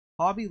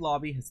Hobby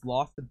Lobby has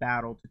lost the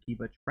battle to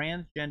keep a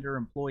transgender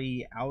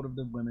employee out of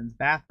the women's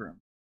bathroom.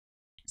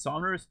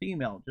 Somner is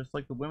female, just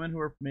like the women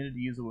who are permitted to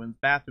use the women's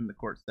bathroom, the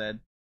court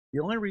said. The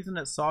only reason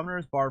that Somner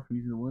is barred from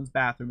using the women's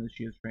bathroom is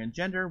she is a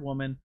transgender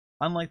woman,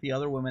 unlike the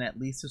other women, at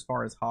least as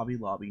far as Hobby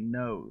Lobby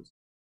knows.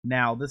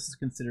 Now, this is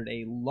considered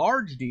a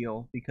large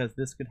deal because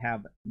this could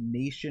have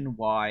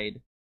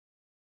nationwide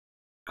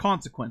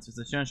consequences.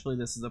 Essentially,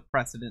 this is a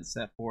precedent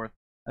set forth,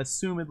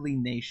 assumedly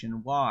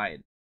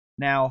nationwide.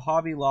 Now,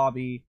 Hobby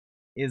Lobby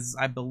is,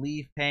 I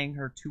believe, paying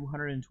her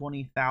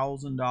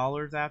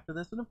 $220,000 after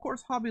this. And of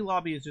course, Hobby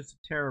Lobby is just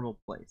a terrible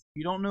place. If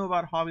you don't know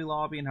about Hobby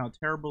Lobby and how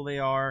terrible they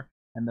are,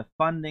 and the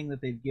funding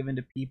that they've given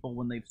to people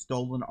when they've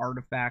stolen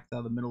artifacts out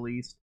of the Middle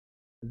East,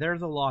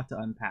 there's a lot to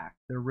unpack.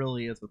 There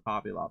really is with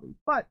Hobby Lobby.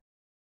 But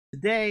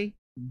today,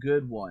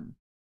 good one.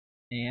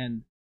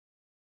 And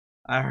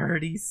I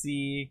already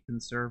see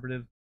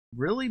conservatives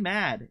really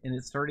mad, and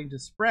it's starting to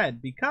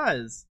spread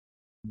because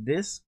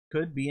this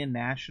could be a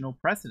national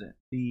precedent.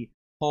 The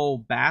whole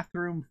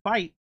bathroom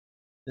fight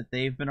that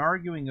they've been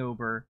arguing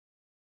over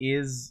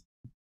is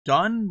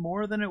done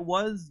more than it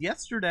was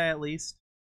yesterday, at least.